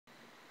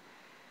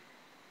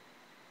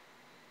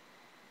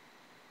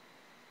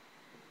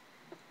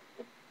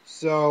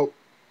So,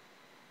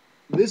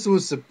 this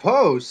was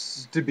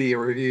supposed to be a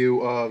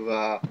review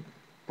of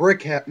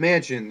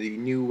Mansion, the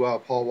new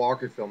Paul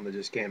Walker film that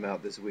just came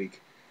out this week.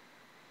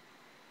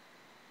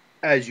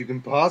 As you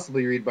can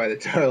possibly read by the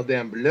title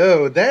down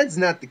below, that's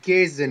not the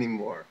case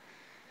anymore.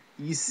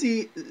 You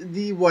see,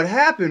 what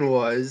happened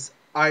was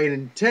I had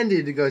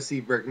intended to go see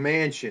Brick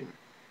Mansion.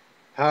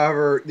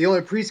 However, the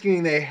only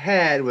pre-screening they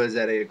had was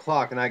at 8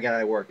 o'clock, and I got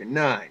out of work at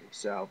 9.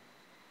 So,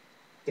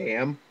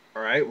 damn.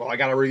 All right, well, I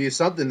got to review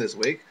something this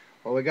week.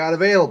 What we got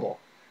available?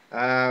 We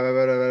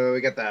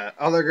got the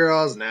Other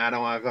Girls. Nah, I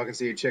don't want to fucking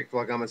see a chick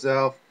fuck on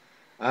myself.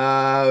 We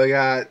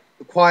got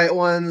Quiet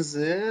Ones.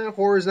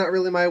 Horror's not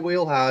really my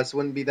wheelhouse.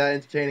 Wouldn't be that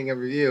entertaining a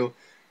review.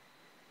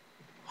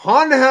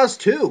 Haunted House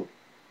 2.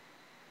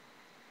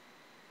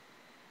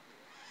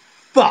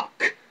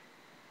 Fuck.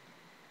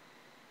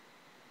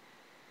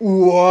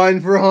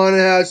 One for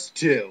Haunted House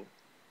 2.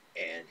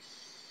 And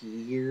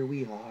here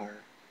we are.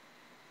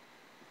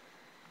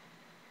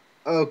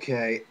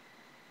 Okay.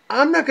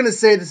 I'm not gonna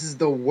say this is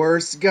the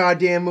worst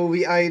goddamn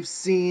movie I've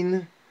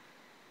seen,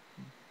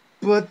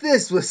 but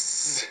this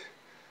was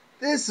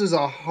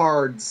a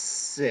hard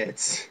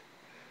sit.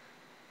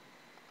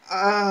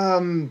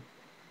 Fuck.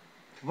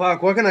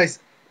 What can I?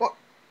 Well,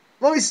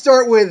 let me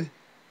start with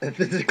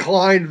the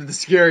decline of the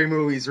scary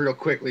movies real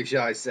quickly,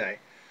 shall I say?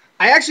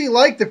 I actually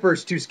like the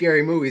first two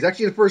scary movies.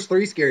 Actually, the first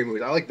three scary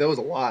movies. I like those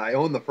a lot. I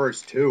own the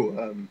first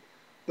two.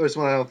 First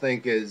one I don't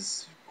think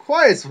is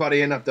quite as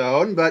funny enough to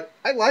own, but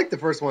I like the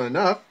first one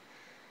enough.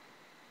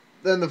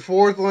 Then the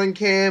fourth one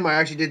came. I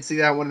actually did see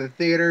that one in the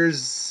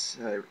theaters.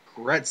 I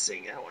regret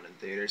seeing that one in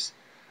theaters.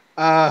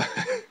 Uh,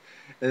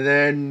 and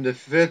then the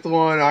fifth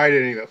one, I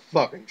didn't even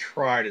fucking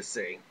try to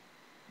see.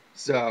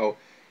 So,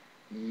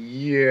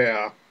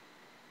 yeah.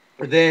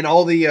 Then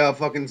all the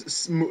fucking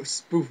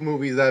spoof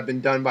movies that have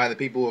been done by the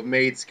people who have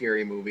made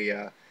Scary Movie,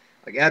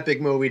 like Epic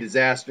Movie,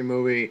 Disaster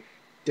Movie,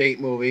 Date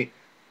Movie.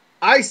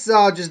 I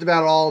saw just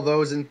about all of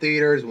those in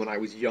theaters when I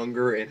was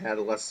younger and had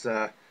a less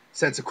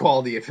sense of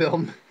quality of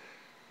film.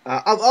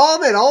 I'll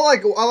admit, I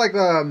like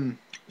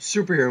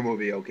superhero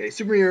movie. Okay,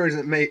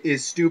 superhero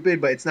is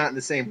stupid, but it's not in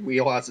the same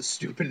wheelhouse as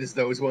stupid as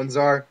those ones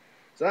are.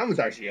 So that one's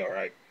actually all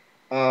right.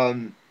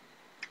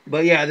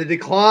 But yeah, the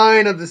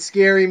decline of the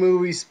scary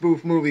movie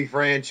spoof movie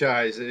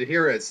franchise.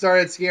 Here it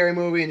started scary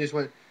movie and just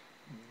went.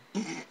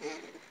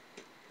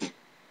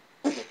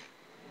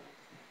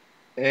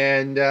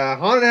 And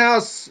Haunted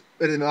House,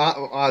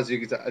 as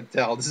you can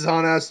tell, this is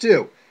Haunted House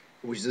 2,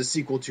 which is a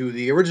sequel to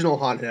the original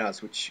Haunted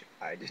House, which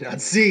I did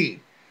not see.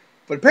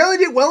 But apparently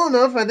did well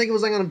enough. I think it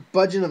was like on a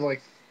budget of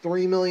like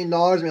 $3 million,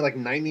 maybe like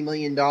 $90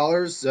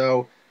 million.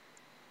 So,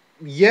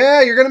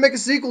 yeah, you're going to make a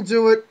sequel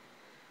to it.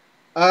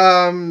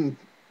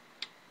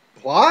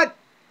 Plot?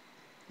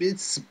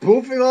 It's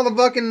spoofing all the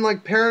fucking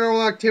like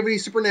paranormal activity,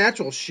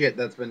 supernatural shit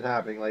that's been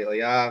happening lately.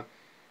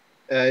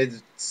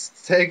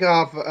 Starts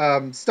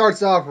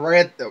off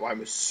right at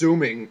I'm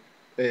assuming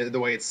the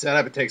way it's set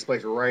up, it takes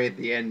place right at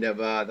the end of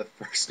the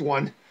first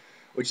one,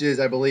 which is,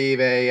 I believe,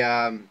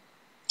 a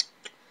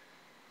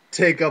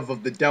takeoff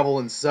of The Devil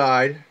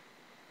Inside,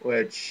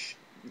 which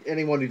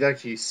anyone who's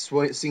actually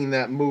seen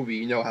that movie,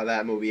 you know how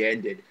that movie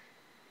ended.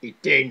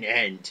 It didn't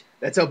end.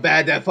 That's how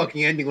bad that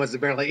fucking ending was,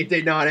 apparently. It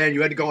did not end.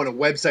 You had to go on a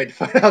website to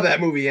find out how that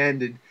movie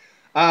ended.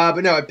 But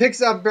no, it picks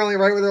up apparently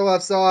right where it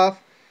left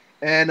off.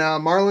 And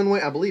Marlon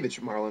Wayne, I believe it's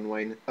Marlon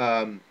Wayne,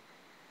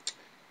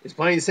 is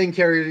playing the same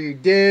character he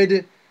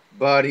did,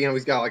 but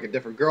he's got like a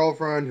different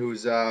girlfriend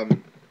who's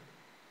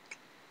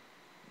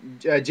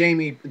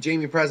Jamie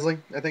Presley,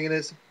 I think it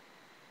is.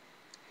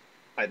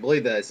 I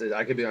believe that is it.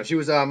 I could be wrong. She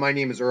was My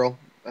Name Is Earl.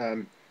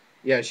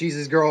 Yeah, she's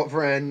his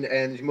girlfriend,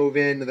 and they move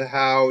into the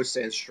house,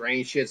 and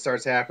strange shit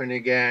starts happening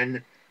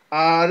again.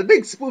 The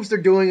big spoofs they're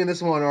doing in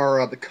this one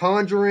are The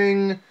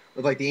Conjuring,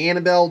 with like the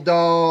Annabelle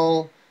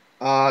doll,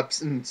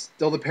 and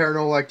still the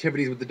paranormal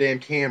activities with the damn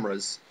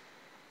cameras.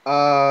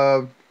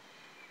 Last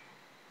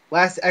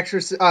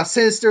Exorcist,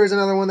 Sinister is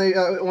another one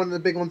one of the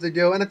big ones they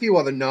do, and a few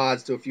other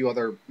nods to a few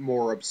other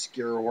more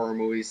obscure horror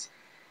movies.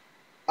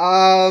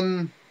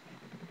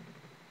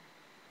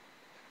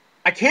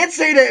 I can't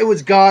say that it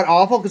was god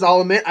awful because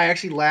I'll admit I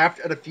actually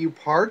laughed at a few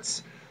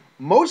parts,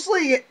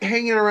 mostly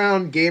hanging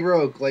around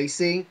Gabriel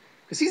Iglesias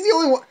because he's the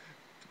only one.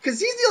 Because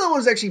he's the only one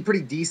who's actually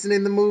pretty decent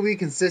in the movie,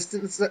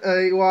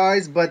 consistency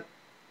wise, but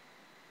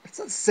that's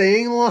not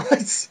saying a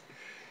lot.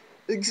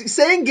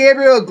 Saying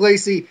Gabriel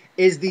Iglesias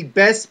is the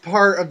best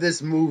part of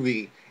this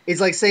movie is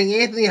like saying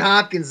Anthony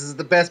Hopkins is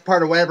the best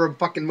part of whatever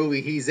fucking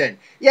movie he's in.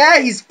 Yeah,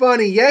 he's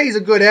funny. Yeah, he's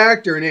a good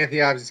actor in Anthony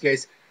Hopkins'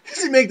 case.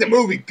 Doesn't make the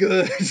movie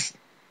good.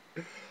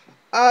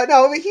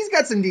 No, I mean, he's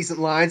got some decent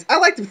lines. I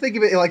like to think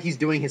of it like he's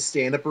doing his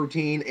stand-up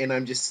routine, and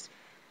I'm just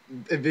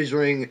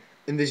envisioning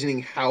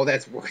how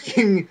that's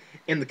working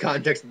in the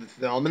context of the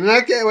film. And in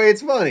that way,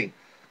 it's funny.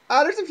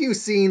 There's a few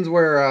scenes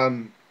where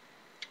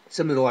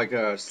some of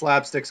the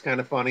slapstick's kind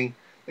of funny.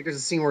 Like there's a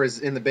scene where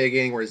in the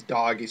beginning where his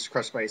dog gets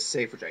crushed by a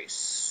safe, which I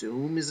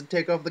assume is a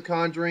takeoff of The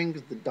Conjuring,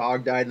 because the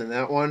dog died in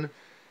that one. If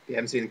you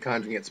haven't seen The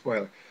Conjuring yet,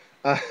 spoiler.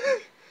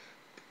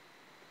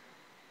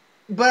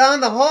 But on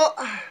the whole,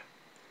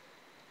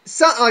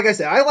 like I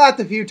said, I laughed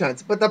a few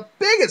times. But the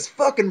biggest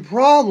fucking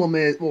problem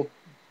is, well,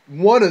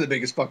 one of the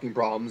biggest fucking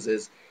problems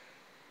is,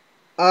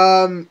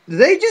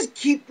 they just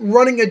keep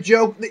running a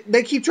joke.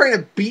 They keep trying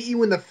to beat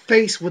you in the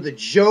face with a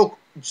joke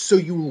so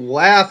you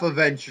laugh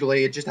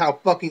eventually at just how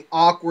fucking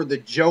awkward the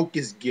joke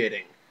is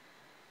getting.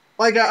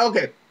 Like,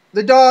 okay,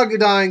 the dog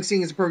dying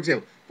scene is a perfect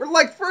example. For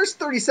like first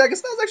 30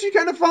 seconds, that was actually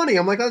kind of funny.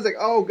 I was like,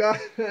 oh god,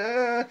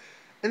 and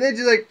then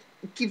just like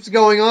keeps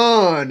going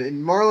on,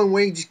 and Marlon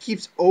Wayne just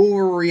keeps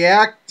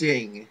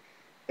overreacting,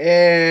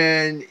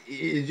 and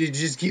it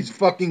just keeps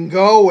fucking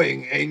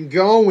going and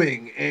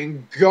going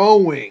and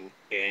going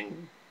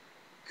and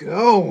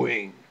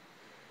going.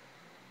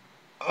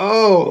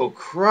 Oh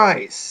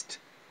Christ!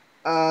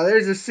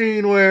 There's a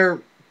scene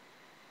where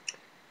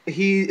a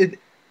good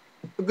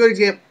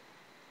example.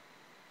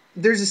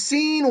 There's a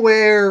scene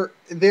where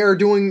they're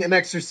doing an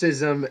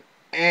exorcism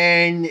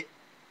and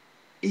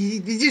they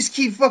just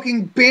keep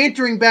fucking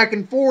bantering back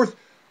and forth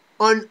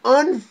on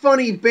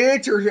unfunny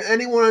banter to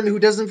anyone who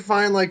doesn't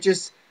find like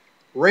just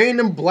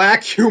random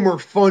black humor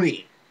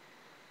funny.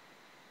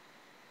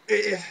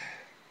 And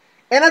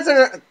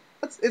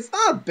it's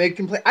not a big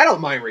complaint. I don't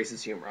mind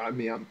racist humor. I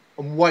mean, I'm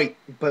white,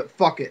 but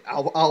fuck it.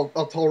 I'll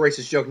tell a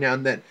racist joke now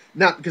and then.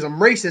 Not because I'm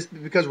racist,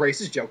 but because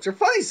racist jokes are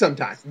funny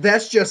sometimes.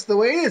 That's just the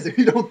way it is. If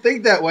you don't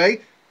think that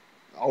way,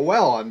 oh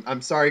well.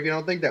 I'm sorry if you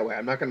don't think that way.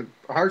 I'm not going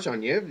to harsh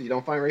on you if you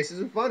don't find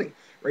racism funny.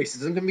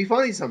 Racism can be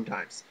funny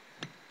sometimes.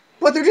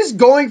 But they're just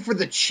going for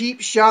the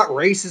cheap shot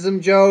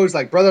racism jokes,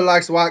 like brother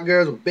likes white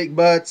girls with big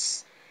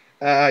butts,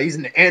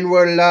 using the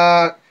N-word a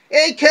lot.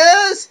 Hey,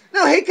 cuz!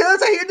 No, hey,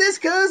 cuz, I hear this,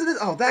 cuz!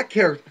 Oh, that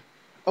character.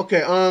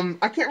 Okay,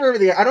 I can't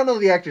remember I don't know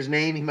the actor's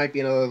name. He might be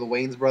another of the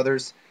Wayans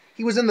brothers.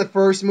 He was in the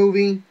first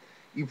movie.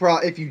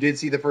 If you did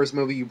see the first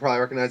movie, you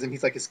probably recognize him.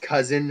 He's like his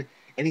cousin,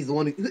 and he's the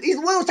one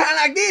who's talking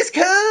like this,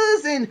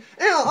 cuz, and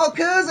oh,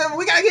 cuz,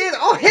 we gotta get it.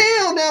 Oh,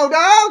 hell no,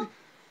 dog!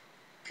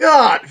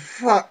 God,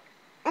 fuck.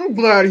 I'm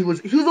glad he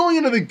was only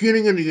in the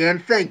beginning and the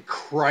end, thank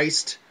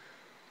Christ.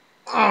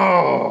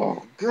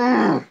 Oh,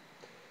 God.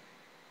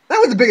 That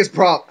was the biggest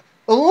problem.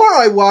 The more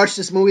I watched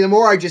this movie, the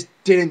more I just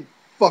didn't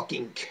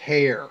fucking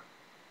care.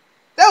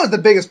 That was the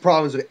biggest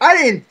problem. I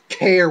didn't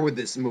care with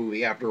this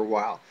movie after a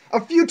while.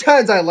 A few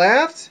times I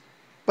laughed,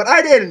 but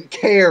I didn't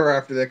care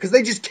after that because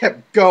they just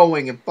kept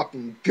going and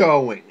fucking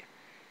going.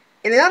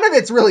 And none of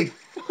it's really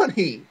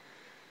funny.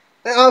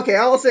 Okay,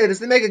 I'll say this.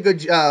 They make a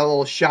good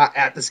little shot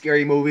at the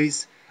scary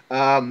movies.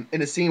 In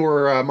a scene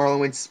where Marlon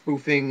Wayne's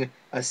spoofing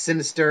a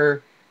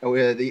Sinister,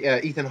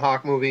 the Ethan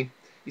Hawke movie.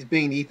 He's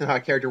being the Ethan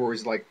Hawke character where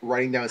he's like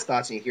writing down his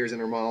thoughts and he hears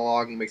inner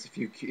monologue and he makes a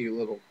few cute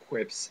little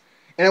quips.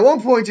 And at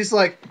one point, just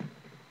like,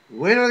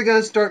 when are they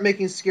gonna stop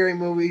making scary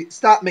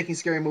movies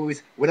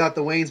without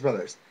the Wayans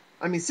brothers?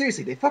 I mean,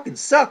 seriously, they fucking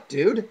suck,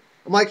 dude.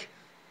 I'm like,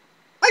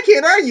 I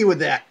can't argue with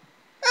that.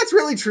 That's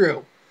really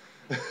true.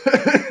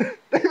 The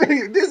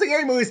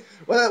scary movies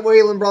without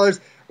Wayans brothers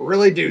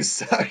really do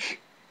suck.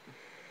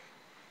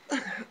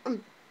 I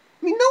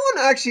mean, no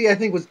one actually, I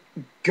think, was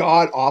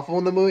god awful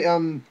in the movie.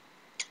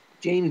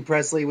 Jamie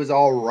Presley was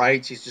all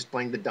right. She's just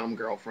playing the dumb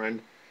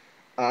girlfriend.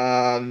 You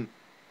know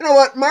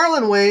what?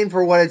 Marlon Wayne,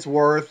 for what it's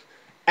worth,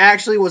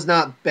 actually was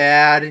not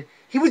bad.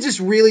 He was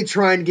just really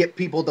trying to get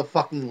people to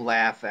fucking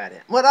laugh at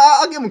him. But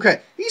I'll give him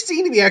credit. He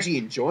seemed to be actually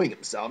enjoying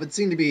himself. It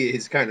seemed to be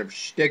his kind of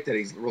shtick that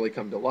he's really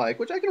come to like,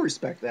 which I can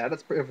respect that.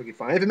 That's perfectly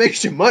fine. If it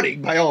makes you money,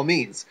 by all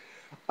means.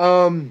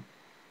 No,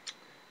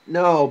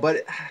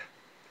 but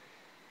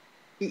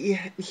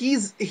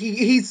he's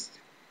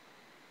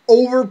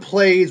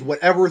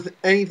overplays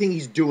anything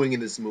he's doing in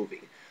this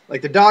movie.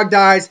 Like the dog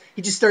dies,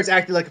 he just starts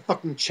acting like a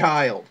fucking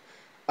child.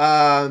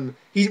 When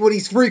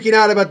he's freaking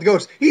out about the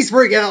ghost, he's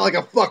freaking out like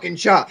a fucking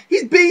child.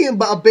 He's being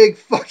a big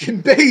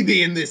fucking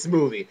baby in this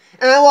movie.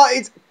 And while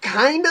it's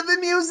kind of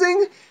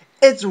amusing,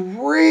 it's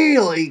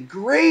really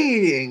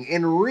grating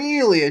and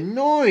really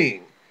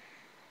annoying.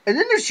 And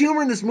then there's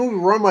humor in this movie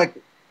where I'm like,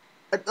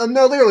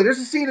 no, literally, there's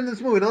a scene in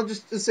this movie, and I'll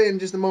just say it in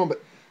just a moment,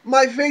 but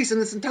my face in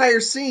this entire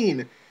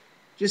scene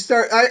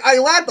I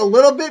laughed a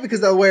little bit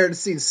because of where the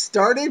scene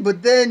started,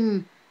 but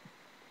then,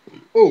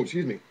 oh,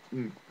 excuse me,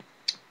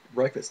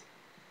 breakfast.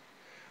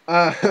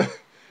 But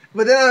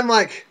then I'm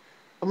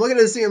looking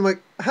at the scene, I'm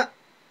like,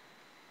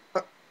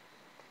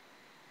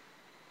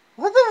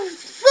 what the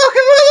fuck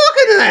am I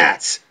looking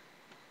at?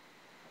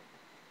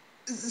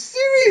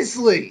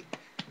 Seriously.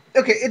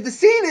 Okay, if the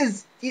scene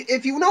is,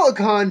 if you know The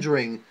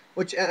Conjuring,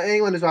 which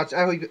anyone who's watched,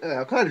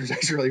 Conjuring is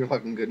actually a really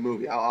fucking good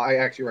movie. I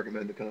actually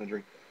recommend The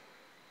Conjuring.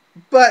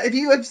 But if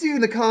you have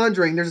seen The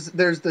Conjuring, there's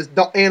this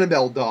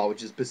Annabelle doll,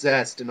 which is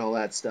possessed and all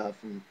that stuff.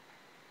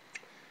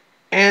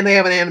 And they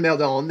have an Annabelle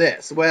doll in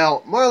this.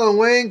 Well, Marlon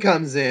Wayne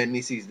comes in, and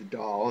he sees the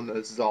doll, and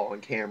this is all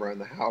on camera in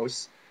the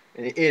house.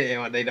 And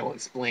they don't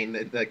explain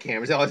the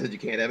cameras. They always said you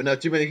can't have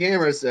too many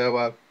cameras,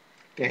 so,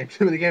 can't have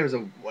too many cameras,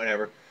 so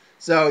whatever.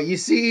 So you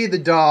see the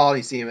doll, and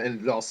you see him,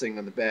 and the doll sitting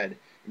on the bed,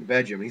 in the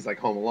bedroom, and he's like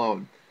home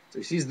alone. So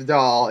he sees the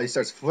doll, and he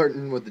starts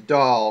flirting with the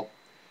doll,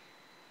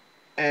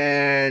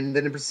 and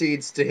then it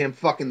proceeds to him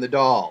fucking the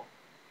doll.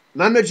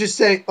 And I'm not just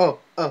saying,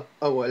 I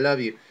love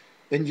you,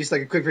 and just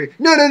like a quick phrase.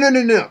 No, no, no,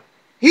 no, no.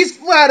 He's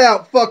flat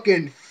out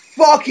fucking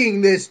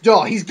this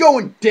doll. He's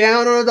going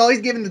down on the doll.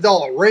 He's giving the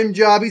doll a rim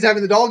job. He's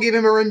having the doll give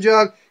him a rim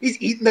job.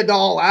 He's eating the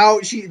doll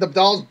out. The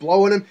doll's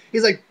blowing him.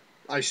 He's like,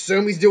 I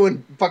assume he's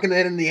doing fucking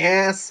it in the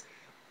ass.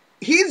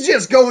 He's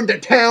just going to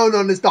town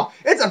on this doll.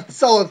 It's a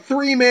solid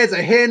 3 minutes of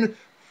him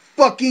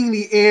fucking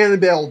the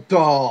Annabelle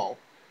doll.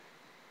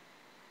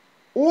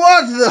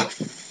 What the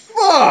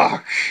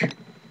fuck?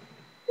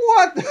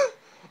 What?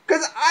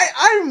 Because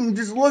I'm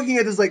just looking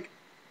at this like,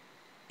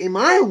 am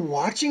I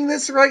watching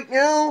this right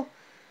now?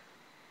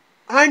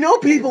 I know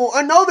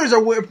there's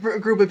a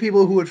group of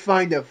people who would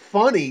find it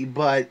funny,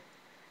 but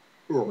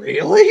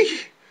really?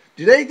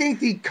 Do they think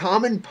the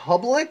common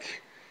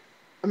public?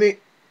 I mean,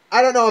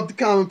 I don't know if the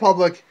common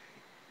public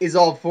is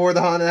all for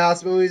the haunted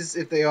house movies.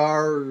 If they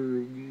are,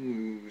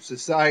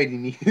 society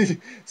needs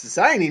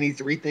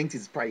to rethink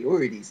its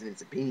priorities and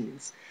its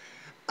opinions.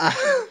 Uh,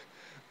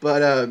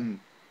 but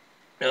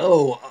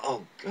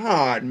oh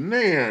god,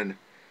 man.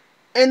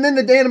 And then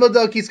the Annabelle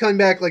doll keeps coming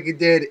back like it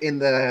did in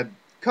the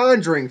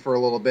Conjuring for a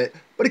little bit,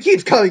 but it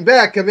keeps coming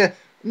back,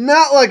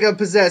 not like a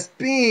possessed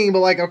being, but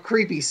like a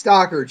creepy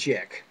stalker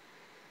chick.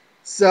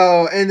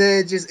 So, and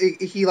then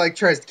he like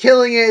tries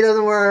killing it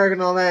doesn't work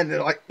and all that,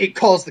 and it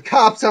calls the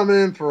cops on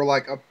him for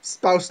like a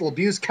spousal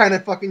abuse kind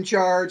of fucking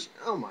charge.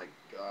 Oh my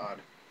god.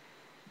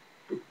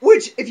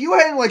 Which, if you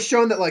hadn't like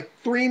shown that like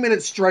 3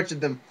 minute stretch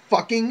of them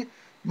fucking,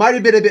 might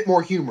have been a bit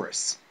more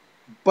humorous.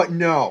 But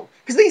no.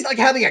 Because then he's like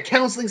having a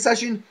counseling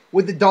session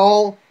with the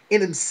doll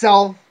and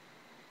himself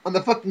on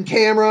the fucking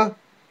camera.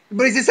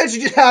 But he's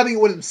essentially just having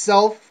it with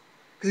himself.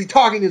 Because he's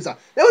talking to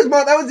himself. That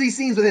was these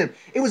scenes with him.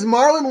 It was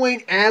Marlon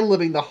Wayne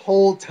ad-libbing the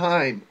whole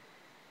time.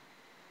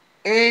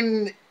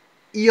 And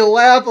you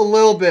laugh a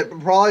little bit,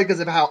 but probably because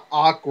of how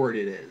awkward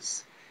it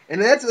is.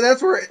 And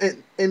that's where,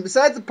 and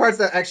besides the parts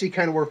that actually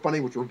kind of were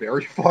funny, which were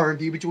very far and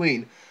few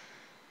between,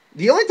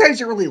 the only times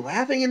you're really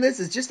laughing in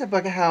this is just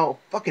about how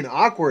fucking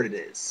awkward it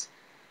is.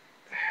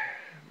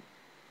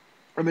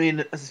 I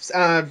mean,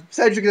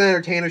 Cedric the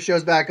Entertainer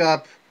shows back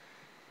up.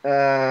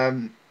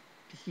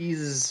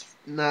 He's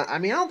not. I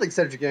mean, I don't think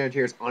Cedric the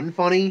Entertainer is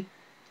unfunny.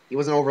 He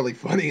wasn't overly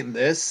funny in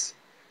this.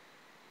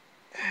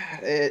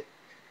 You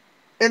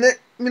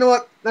know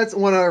what? That's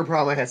one other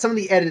problem I had. Some of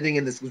the editing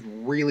in this was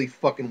really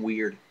fucking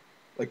weird.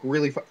 Like,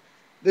 really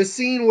the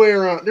scene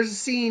where, there's a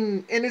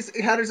scene, and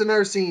there's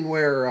another scene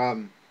where,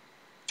 I'm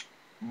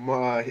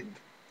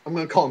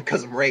gonna call him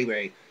Cousin Ray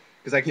Ray,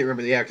 because I can't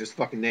remember the actor's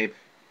fucking name.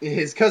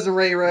 His cousin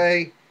Ray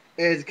Ray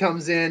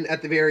comes in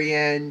at the very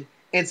end,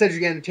 and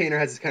Cedric the Entertainer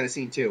has this kind of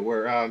scene too,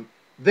 where,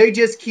 they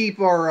just keep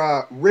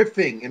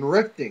riffing and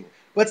rifting.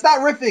 But it's not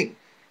riffing.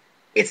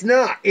 It's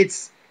not.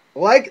 It's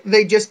like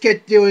they just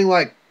kept doing,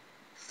 like,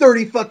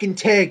 30 fucking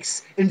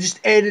takes and just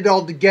edit it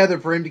all together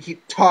for him to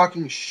keep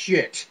talking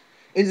shit.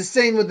 And it's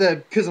the same with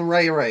the Cousin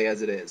Ray Ray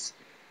as it is.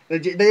 They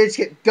just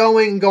kept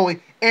going and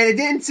going, and it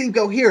didn't seem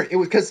coherent. It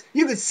was because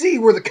you could see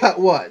where the cut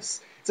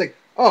was. It's like,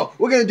 oh,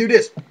 we're going to do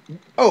this.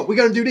 Oh, we're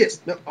going to do this.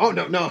 No, oh,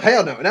 no,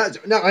 hell no.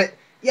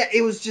 Yeah,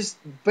 it was just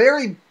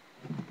very,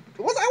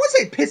 I would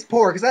say piss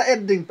poor, because that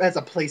editing has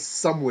a place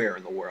somewhere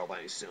in the world, I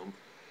assume.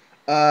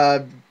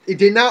 It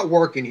did not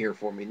work in here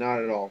for me,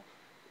 not at all.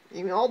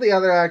 I mean, all the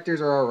other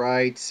actors are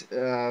alright.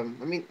 I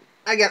mean,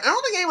 again, I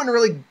don't think anyone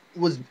really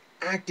was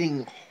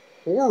acting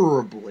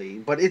horribly,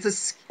 but it's a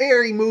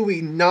scary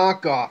movie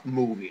knockoff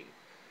movie.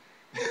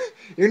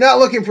 You're not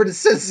looking for the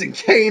Citizen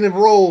Kane of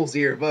roles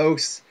here,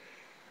 folks.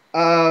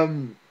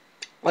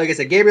 Like I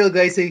said, Gabriel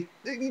Iglesias,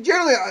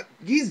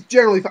 he's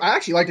generally, I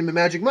actually liked him in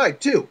Magic Mike,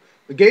 too.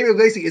 But Gabriel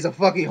Iglesias is a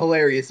fucking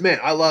hilarious man.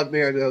 I love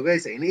Gabriel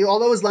Iglesias. And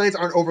although his lines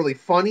aren't overly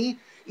funny,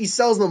 he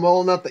sells them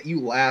well enough that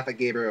you laugh at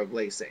Gabriel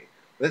Iglesias.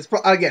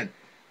 Again,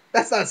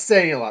 that's not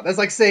saying a lot. That's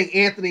like saying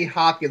Anthony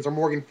Hopkins or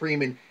Morgan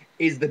Freeman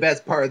is the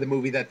best part of the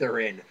movie that they're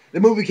in. The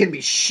movie can be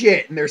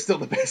shit, and they're still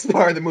the best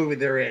part of the movie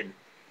they're in.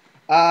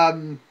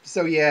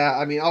 So yeah,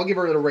 I mean, I'll give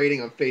her a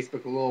rating on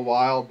Facebook in a little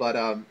while, but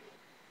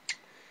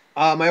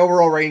my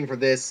overall rating for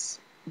this,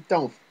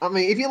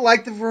 if you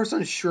like the first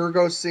one, sure,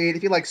 go see it.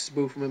 If you like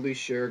spoof movies,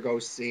 sure, go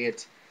see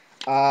it.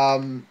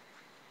 I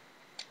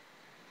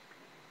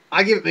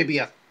give it maybe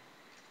a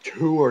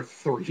 2 or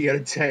 3 out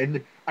of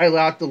 10. I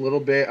laughed a little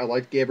bit. I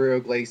liked Gabriel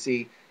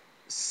Iglesias.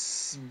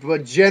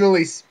 But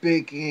generally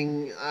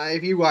speaking,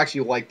 if you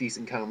actually like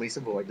decent comedies,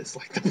 avoid this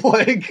like the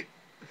plague.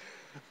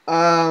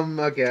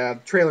 Okay,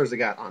 trailers I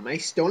got on my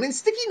stone and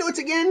sticky notes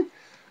again.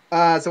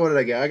 So what did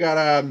I get? I got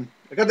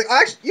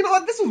actually, you know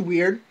what? This was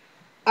weird.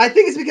 I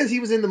think it's because he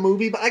was in the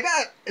movie, but I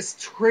got a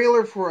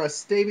trailer for a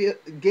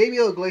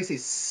Gabriel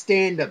Iglesias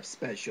stand-up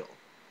special.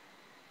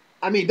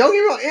 I mean, don't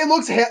get me wrong, it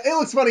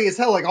looks funny as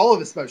hell like all of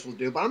his specials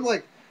do, but I'm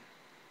like,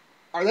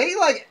 are they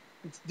like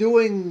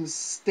doing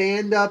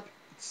stand-up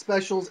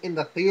specials in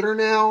the theater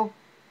now?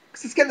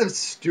 Because it's kind of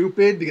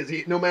stupid, because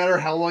no matter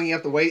how long you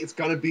have to wait, it's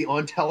going to be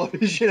on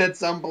television at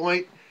some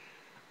point.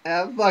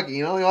 Fuck it,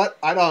 you know what?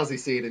 I'd honestly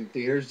see it in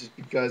theaters just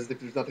because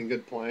if there's nothing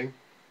good playing.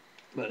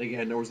 But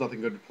again, there was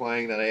nothing good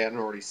playing that I hadn't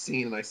already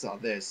seen, and I saw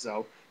this,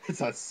 so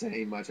it's not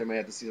saying much. I may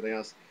have to see something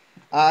else.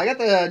 I got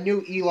the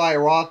new Eli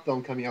Roth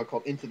film coming out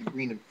called Into the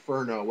Green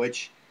Inferno,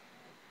 which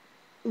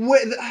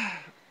with I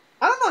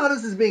don't know how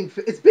this is being.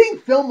 It's being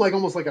filmed like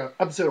almost like an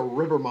episode of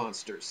River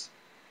Monsters.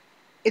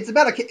 It's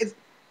about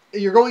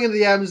you're going into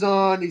the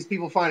Amazon. These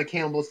people find a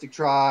cannibalistic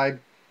tribe.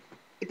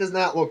 It does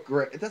not look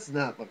great. It does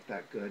not look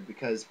that good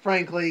because,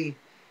 frankly,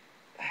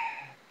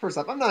 first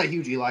off, I'm not a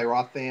huge Eli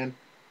Roth fan.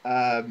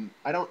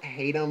 I don't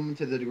hate him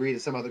to the degree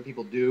that some other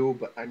people do,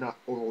 but I'm not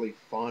overly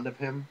fond of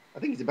him. I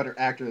think he's a better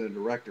actor than a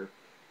director.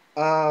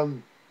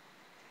 Um,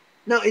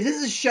 no,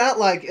 this is shot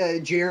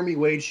like Jeremy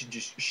Wade should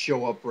just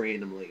show up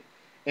randomly.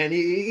 And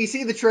you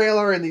see the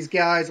trailer, and these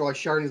guys are like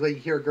shouting. Like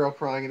you hear a girl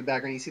crying in the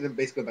background. You see them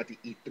basically about to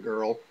eat the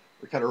girl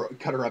or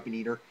cut her up and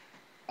eat her.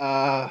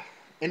 Uh,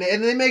 and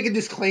they make a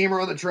disclaimer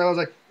on the trailer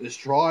like this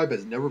tribe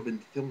has never been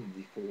filmed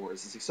before.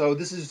 So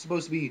this is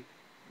supposed to be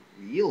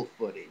real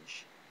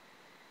footage.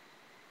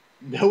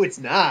 No, it's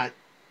not.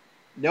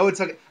 No,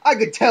 it's okay. I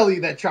could tell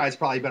you that tribe's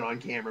probably been on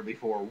camera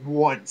before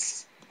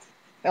once.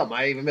 Hell,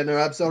 might have even been an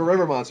episode of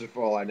River Monsters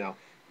for all I know.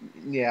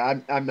 Yeah,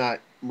 I'm not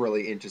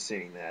really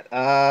interested in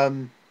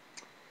that.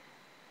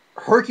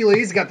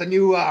 Hercules got the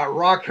new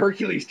Rock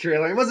Hercules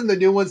trailer. It wasn't the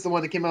new one; it's the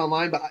one that came out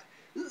online. But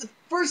this is the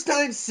first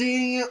time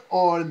seeing it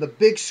on the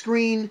big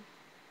screen.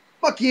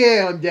 Fuck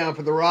yeah, I'm down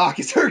for The Rock.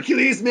 It's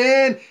Hercules,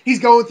 man. He's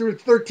going through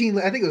 13,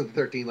 I think it was the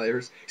 13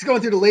 labors. He's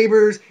going through the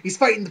labors. He's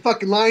fighting the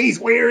fucking lion. He's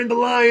wearing the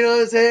lion on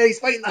his head. He's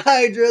fighting the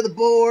Hydra, the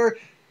boar.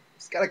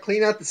 He's got to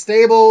clean out the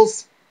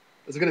stables.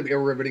 There's going to be a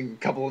riveting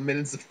couple of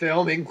minutes of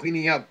filming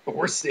cleaning out the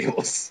horse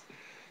stables.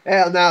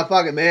 Hell no,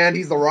 fuck it, man.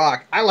 He's The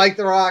Rock. I like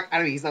The Rock.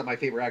 I mean, he's not my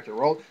favorite actor in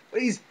the world,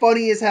 but he's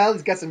funny as hell.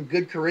 He's got some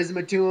good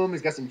charisma to him.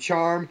 He's got some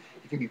charm.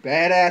 He can be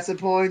badass at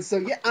points. So,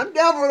 yeah, I'm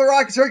down for The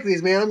Rock as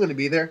Hercules, man. I'm going to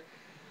be there.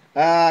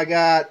 I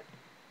got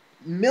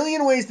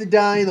Million Ways to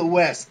Die in the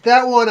West.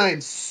 That one I am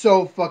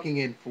so fucking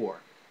in for.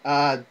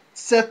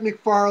 Seth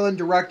MacFarlane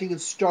directing and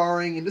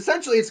starring, and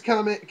essentially it's a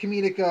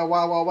comedic Wild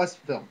Wild West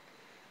film.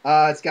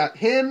 It's got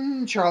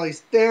him, Charlize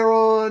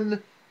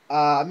Theron,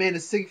 Amanda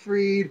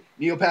Seyfried,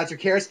 Neil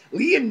Patrick Harris,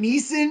 Liam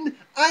Neeson.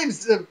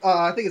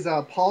 I think it's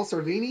Paul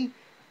Sorvini.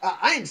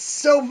 I am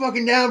so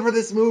fucking down for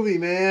this movie,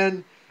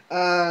 man.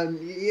 Yeah,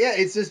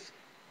 it's just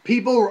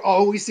people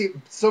always see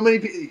so many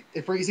people.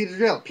 If you see the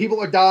trailer,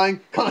 people are dying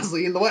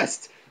constantly in the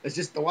West. It's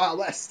just the Wild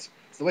West.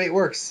 It's the way it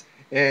works.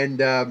 And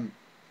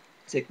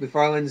Seth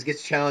MacFarlane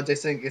gets challenged, I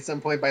think, at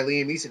some point by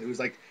Liam Neeson, who's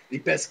like the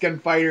best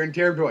gunfighter in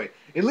Territory.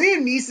 And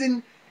Liam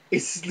Neeson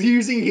is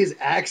using his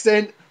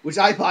accent, which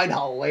I find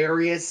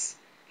hilarious.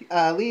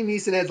 Liam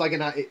Neeson has like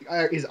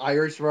is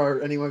Irish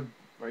for anyone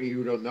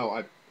who don't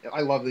know.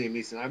 I love Liam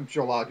Neeson. I'm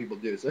sure a lot of people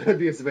do, so I'd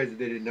be surprised if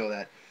they didn't know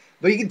that.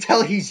 But you can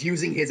tell he's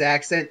using his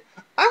accent.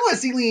 I want to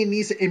see Liam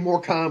Neeson in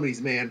more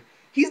comedies, man.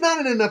 He's not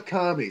in enough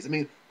comedies. I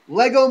mean,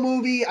 Lego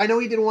Movie, I know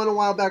he did one a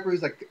while back where he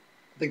was like,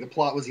 I think the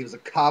plot was he was a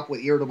cop with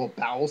irritable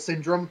bowel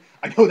syndrome.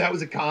 I know that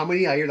was a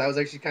comedy. I hear that was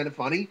actually kind of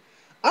funny.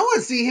 I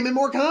want to see him in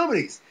more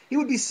comedies. He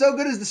would be so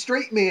good as the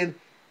straight man,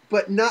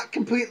 but not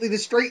completely the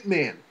straight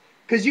man.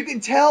 Because you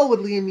can tell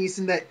with Liam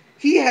Neeson that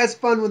he has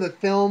fun with a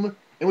film,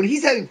 and when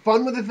he's having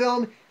fun with a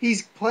film,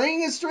 he's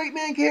playing a straight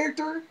man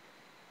character,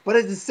 but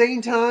at the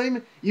same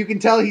time, you can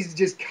tell he's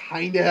just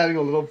kind of having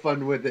a little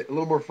fun with it, a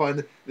little more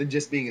fun than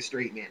just being a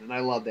straight man, and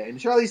I love that. And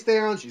Charlize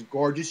Theron, she's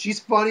gorgeous, she's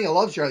funny. I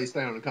love Charlize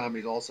Theron in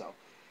comedies also.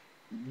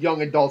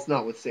 Young adults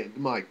notwithstanding.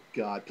 My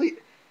God, please,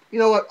 you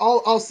know what?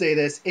 I'll say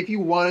this: if you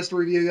want us to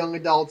review Young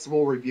Adults,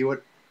 we'll review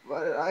it.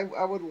 But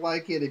I would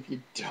like it if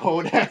you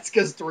don't ask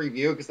us to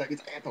review it because that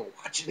means I have to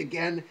watch it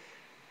again.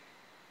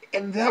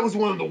 And that was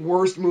one of the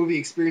worst movie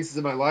experiences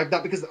of my life.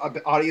 Not because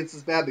the audience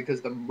is bad, because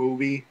the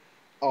movie.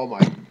 Oh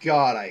my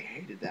God, I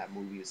hated that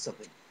movie. It's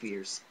something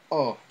fierce.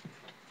 Oh,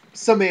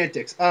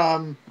 semantics.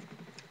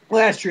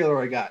 Last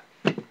trailer I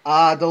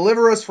got.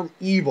 Deliver Us from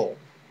Evil.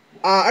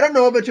 I don't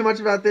know about too much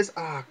about this.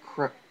 Ah,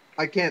 crap.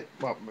 I can't.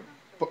 Well,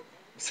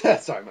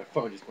 sorry, my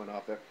phone just went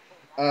off there.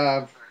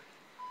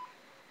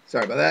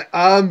 Sorry about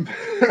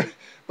that.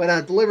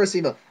 But Deliver Us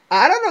Evil.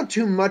 I don't know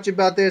too much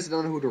about this. I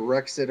don't know who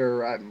directs it, or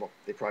well,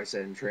 they probably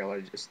said in the trailer.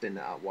 I just didn't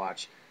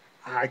watch.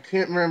 I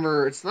can't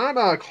remember. It's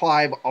not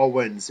Clive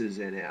Owens who's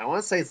in it. I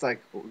want to say it's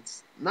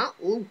not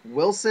Luke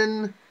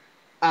Wilson.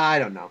 I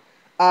don't know.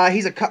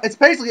 It's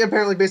basically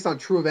apparently based on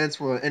true events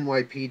from an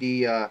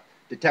NYPD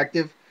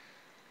detective.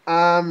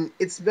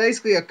 It's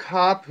basically a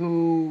cop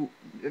who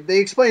they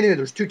explain it.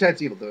 There's two types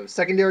of evil: the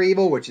secondary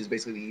evil, which is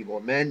basically the evil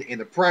of men,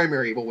 and the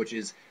primary evil, which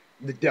is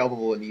the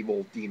devil and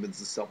evil demons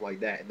and stuff like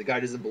that. And the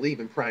guy doesn't believe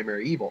in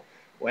primary evil.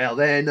 Well,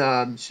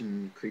 then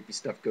some creepy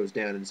stuff goes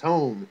down in his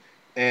home,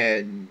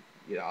 and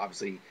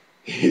obviously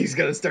he's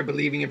gonna start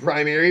believing in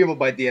primary evil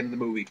by the end of the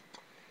movie.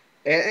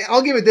 And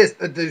I'll give it this: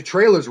 the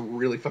trailer's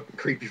really fucking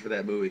creepy for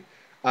that movie.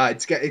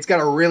 It's got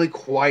a really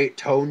quiet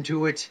tone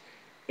to it,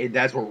 and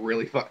that's what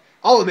really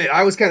I'll admit,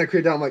 I was kind of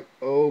creeped out. I'm like,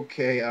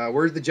 okay,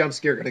 where's the jump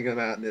scare going to come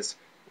out in this?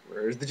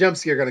 Where's the jump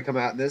scare going to come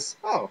out in this?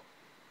 Oh,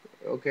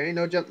 Okay,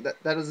 no jump.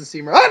 That doesn't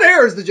seem right. Oh,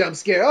 there's the jump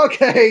scare.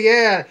 Okay,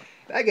 yeah,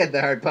 I get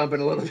the heart pumping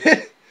a little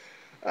bit.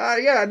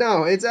 Yeah,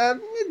 no, it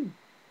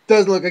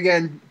does look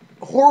again.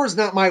 Horror's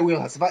not my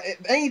wheelhouse.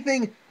 If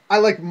anything, I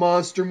like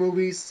monster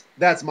movies.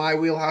 That's my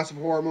wheelhouse of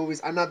horror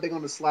movies. I'm not big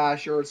on the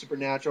slasher or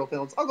supernatural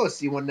films. I'll go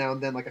see one now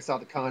and then. Like I saw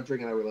The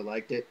Conjuring and I really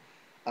liked it.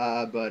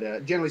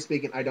 But generally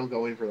speaking, I don't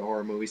go in for the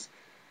horror movies.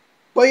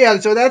 But yeah,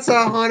 so that's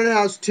Haunted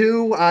House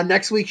 2.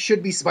 Next week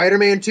should be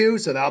Spider-Man 2,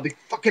 so that'll be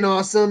fucking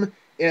awesome.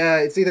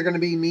 It's either going to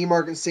be me,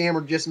 Mark, and Sam,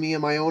 or just me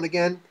and my own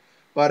again.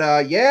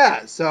 But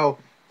yeah, so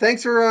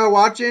thanks for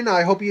watching.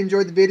 I hope you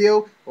enjoyed the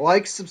video.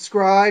 Like,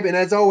 subscribe, and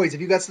as always, if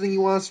you got something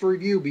you want us to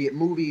review, be it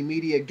movie,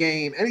 media,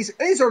 game, any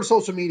sort of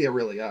social media,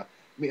 really,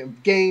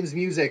 games,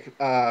 music,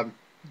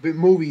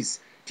 movies,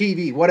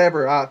 TV,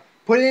 whatever,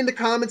 put it in the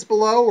comments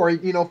below, or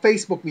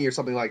Facebook me or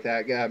something like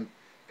that.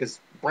 Because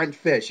Brent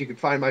Fish, you can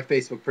find my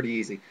Facebook pretty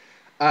easy.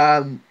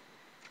 And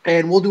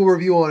we'll do a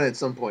review on it at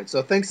some point.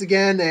 So thanks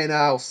again, and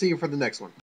I'll see you for the next one.